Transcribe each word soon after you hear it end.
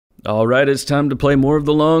Alright, it's time to play more of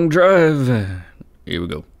the long drive. Here we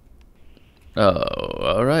go. Oh,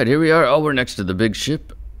 alright, here we are. Oh, we're next to the big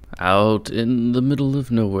ship. Out in the middle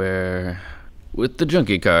of nowhere. With the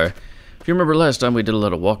junkie car. If you remember last time we did a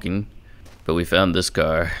lot of walking. But we found this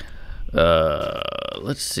car.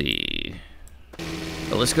 Let's see.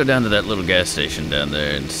 Well, let's go down to that little gas station down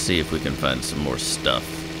there and see if we can find some more stuff.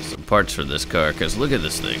 Some parts for this car, because look at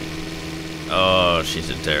this thing. Oh,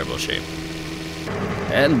 she's in terrible shape.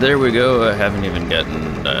 And there we go. I haven't even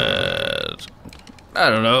gotten, I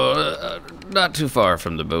don't know, not too far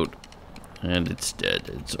from the boat. And it's dead.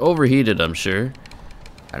 It's overheated, I'm sure.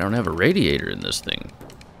 I don't have a radiator in this thing.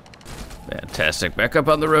 Fantastic. Back up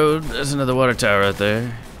on the road. There's another water tower out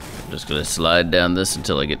there. I'm just gonna slide down this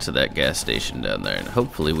until I get to that gas station down there. And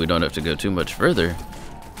hopefully we don't have to go too much further.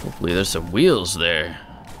 Hopefully there's some wheels there.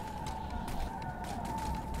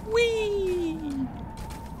 Whee!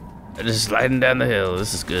 Just sliding down the hill.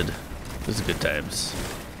 This is good. This is good times.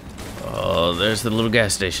 Oh, there's the little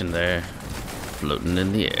gas station there. Floating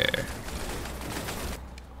in the air.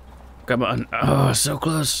 Come on. Oh, so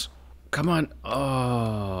close. Come on.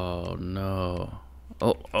 Oh, no.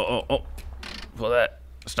 Oh. Pull that.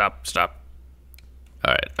 Stop.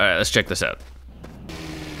 Alright, let's check this out.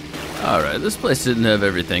 Alright, this place didn't have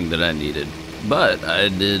everything that I needed. But I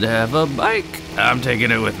did have a bike. I'm taking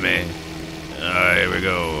it with me. Alright, here we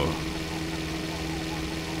go.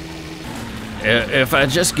 If I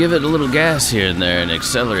just give it a little gas here and there and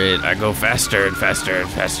accelerate, I go faster and faster and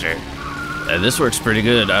faster. And this works pretty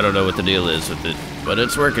good. I don't know what the deal is with it, but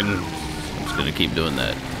it's working. I'm just gonna keep doing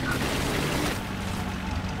that.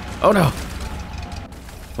 Oh no!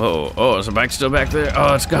 Oh, is the bike still back there?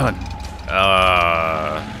 Oh, it's gone.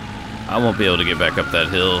 I won't be able to get back up that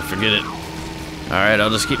hill. Forget it. Alright,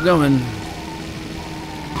 I'll just keep going.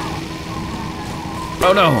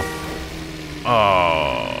 Oh no!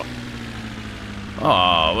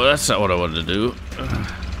 Oh, well, that's not what I wanted to do.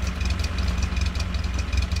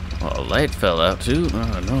 Oh, light fell out too?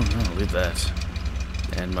 Oh, no, leave that.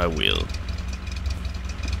 And my wheel.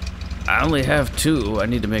 I only have two. I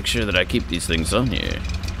need to make sure that I keep these things on here.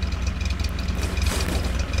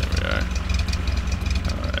 There we are.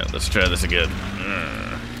 Alright, let's try this again.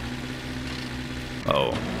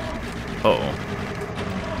 Oh,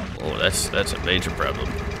 that's a major problem.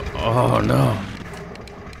 Oh, no.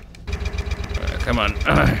 Come on.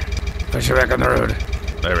 Push her back on the road.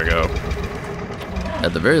 There we go.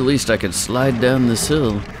 At the very least, I can slide down this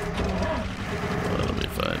hill. Oh, that'll be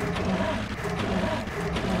fine.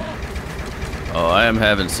 Oh, I am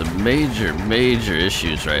having some major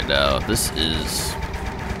issues right now. This is...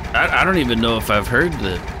 I don't even know if I've heard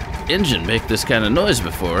the engine make this kind of noise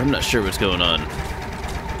before. I'm not sure what's going on.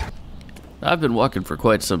 I've been walking for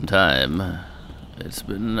quite some time. It's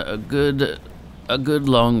been a good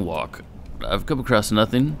long walk. I've come across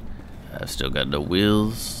nothing. I've still got no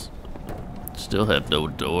wheels. Still have no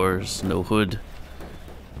doors, no hood,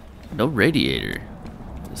 no radiator.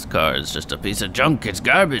 This car is just a piece of junk. It's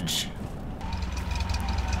garbage.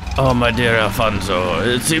 Oh, my dear Alfonso,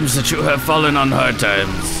 it seems that you have fallen on hard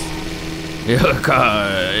times. Your car,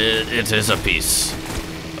 it is a piece.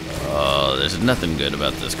 Oh, there's nothing good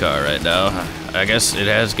about this car right now. I guess it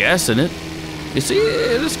has gas in it. You see,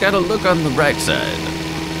 it's got to look on the right side.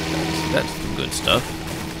 That's the good stuff.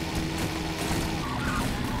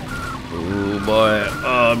 Oh boy,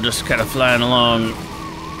 I'm just kind of flying along.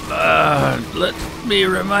 Let me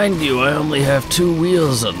remind you, I only have two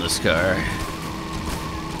wheels on this car.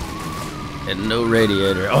 And no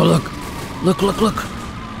radiator. Oh look!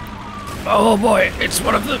 Oh boy, it's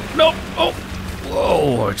one of the, nope, oh!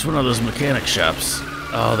 Whoa, it's one of those mechanic shops.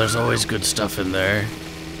 Oh, there's always good stuff in there.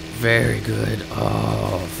 Very good.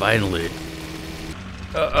 Oh, finally.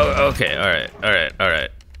 Okay,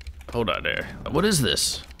 alright. Hold on there. What is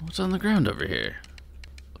this? What's on the ground over here?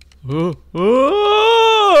 Oh,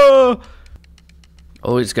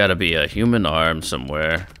 it's gotta be a human arm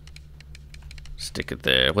somewhere. Stick it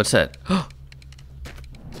there. What's that?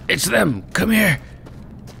 It's them! Come here!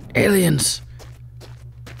 Aliens!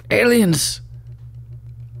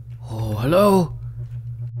 Oh, hello?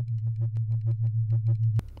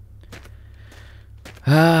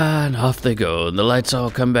 And off they go, and the lights all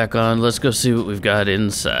come back on. Let's go see what we've got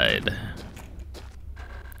inside.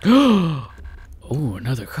 Oh,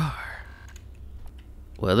 another car.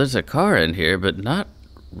 Well, there's a car in here, but not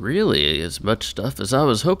really as much stuff as I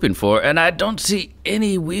was hoping for, and I don't see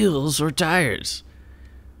any wheels or tires.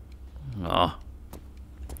 Oh,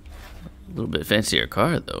 a little bit fancier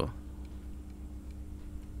car, though.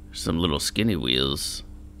 Some little skinny wheels.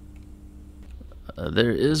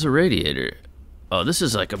 There is a radiator. Oh, this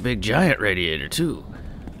is like a big giant radiator, too.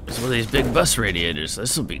 It's one of these big bus radiators.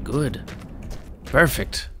 This will be good.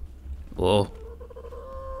 Perfect. Whoa.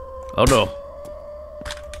 Oh no.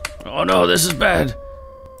 Oh no, this is bad.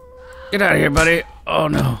 Get out of here, buddy. Oh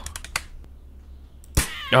no.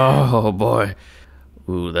 Oh boy.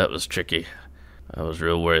 Ooh, that was tricky. I was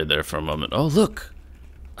real worried there for a moment. Oh, look.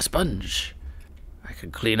 A sponge. I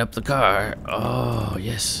can clean up the car. Oh,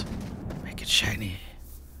 yes. Make it shiny.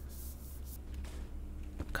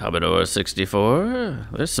 Commodore 64.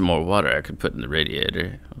 There's some more water I could put in the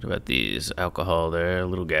radiator. What about these? Alcohol there, a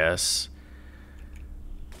little gas.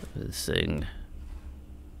 This thing.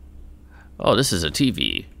 Oh, this is a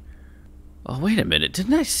TV. Oh, wait a minute.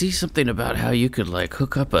 Didn't I see something about how you could, like,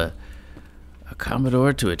 hook up a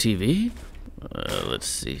Commodore to a TV? Let's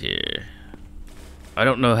see here. I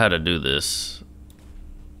don't know how to do this.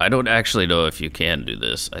 I don't actually know if you can do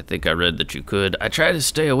this. I think I read that you could. I try to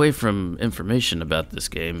stay away from information about this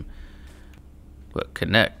game. What?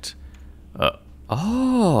 Connect.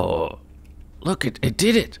 Oh! Look, it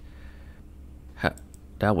did it!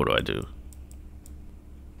 Now what do I do?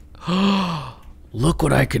 Look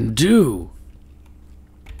what I can do!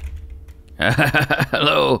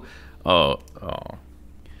 Hello! Oh.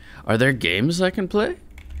 Are there games I can play?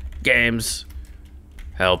 Games.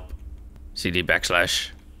 Help. CD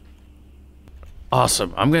 /.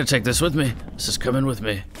 Awesome. I'm gonna take this with me. This is coming with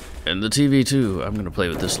me. And the TV too. I'm gonna play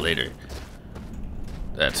with this later.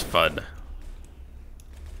 That's fun.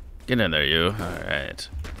 Get in there, you. Alright.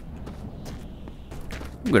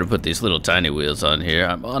 I'm gonna put these little tiny wheels on here.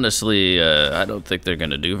 I'm honestly, I don't think they're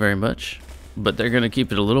gonna do very much. But they're gonna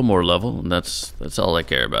keep it a little more level, and that's all I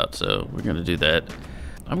care about. So we're gonna do that.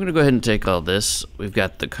 I'm gonna go ahead and take all this. We've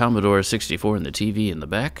got the Commodore 64 and the TV in the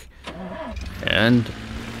back. And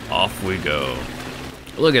off we go.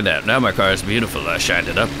 Look at that. Now my car is beautiful. I shined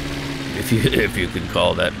it up. If you can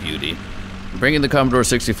call that beauty. Bringing the Commodore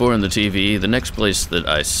 64 and the TV, the next place that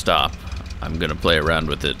I stop, I'm gonna play around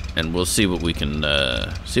with it, and we'll see what we can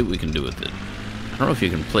do with it. I don't know if you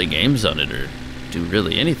can play games on it or do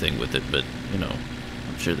really anything with it, but you know,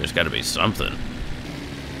 I'm sure there's got to be something.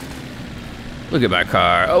 Look at my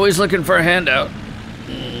car, always looking for a handout.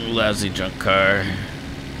 Lousy junk car.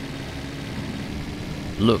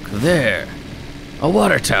 Look there, a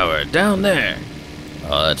water tower down there.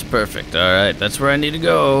 Oh, that's perfect. All right, that's where I need to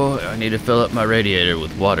go. I need to fill up my radiator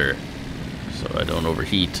with water so I don't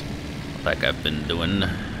overheat like I've been doing.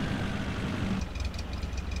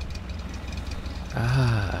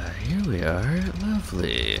 Ah, here we are.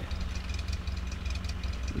 Lovely.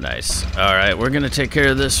 Nice. All right, we're gonna take care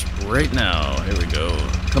of this right now. Here we go.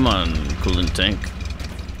 Come on, coolant tank.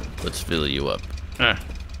 Let's fill you up.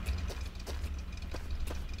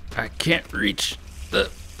 I can't reach the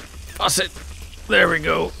faucet. There we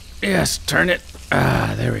go. Yes, turn it.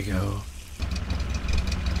 Ah, there we go.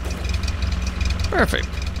 Perfect.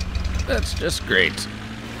 That's just great.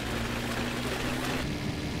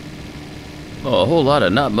 Oh, a whole lot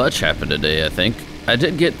of not much happened today, I think. I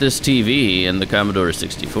did get this TV and the Commodore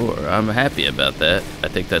 64. I'm happy about that. I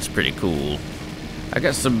think that's pretty cool. I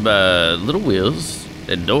got some little wheels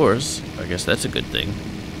and doors. I guess that's a good thing.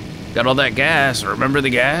 Got all that gas. Remember the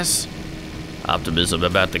gas? Optimism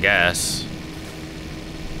about the gas.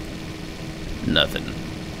 Nothing.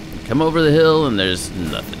 Come over the hill and there's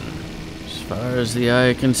nothing. As far as the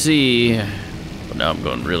eye can see. Well, now I'm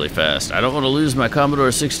going really fast. I don't want to lose my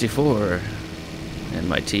Commodore 64 and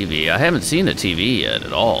my TV. I haven't seen a TV yet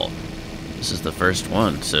at all. This is the first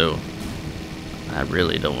one, so I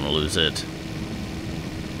really don't want to lose it.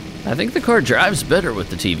 I think the car drives better with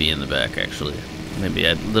the TV in the back, actually. Maybe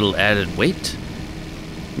a little added weight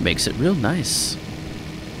makes it real nice.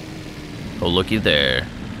 Oh, looky there.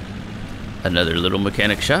 Another little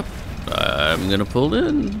mechanic shop. I'm gonna pull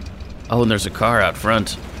in. Oh, and there's a car out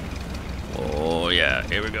front. Oh, yeah,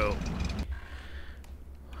 here we go.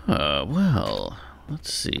 Well,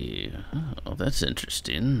 let's see. Oh, that's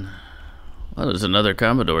interesting. Well, there's another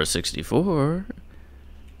Commodore 64.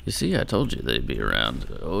 You see, I told you they'd be around.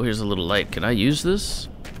 Oh, here's a little light. Can I use this?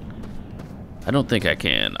 I don't think I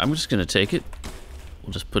can. I'm just gonna take it.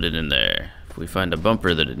 We'll just put it in there. If we find a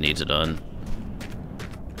bumper that it needs it on.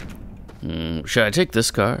 Should I take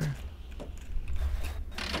this car?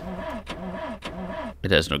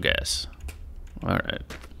 It has no gas. Alright.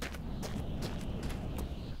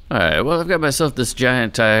 Alright, well, I've got myself this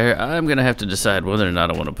giant tire. I'm gonna have to decide whether or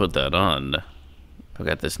not I want to put that on. I've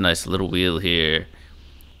got this nice little wheel here.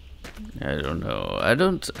 I don't know.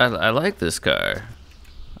 I like this car.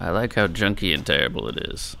 I like how junky and terrible it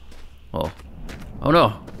is. Oh. Oh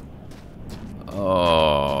no.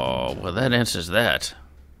 Oh, well, that answers that.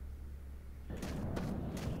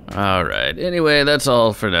 Alright, anyway, that's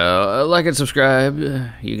all for now. Like and subscribe.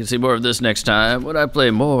 You can see more of this next time when I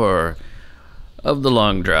play more of the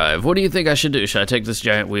long drive. What do you think I should do? Should I take this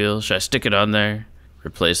giant wheel? Should I stick it on there?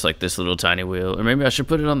 Replace like this little tiny wheel? Or maybe I should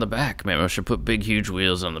put it on the back. Maybe I should put big huge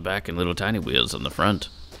wheels on the back and little tiny wheels on the front.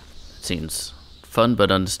 Seems fun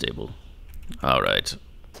but unstable. Alright.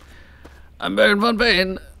 I'm Baron Von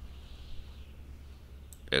Bane.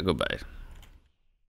 Yeah, goodbye.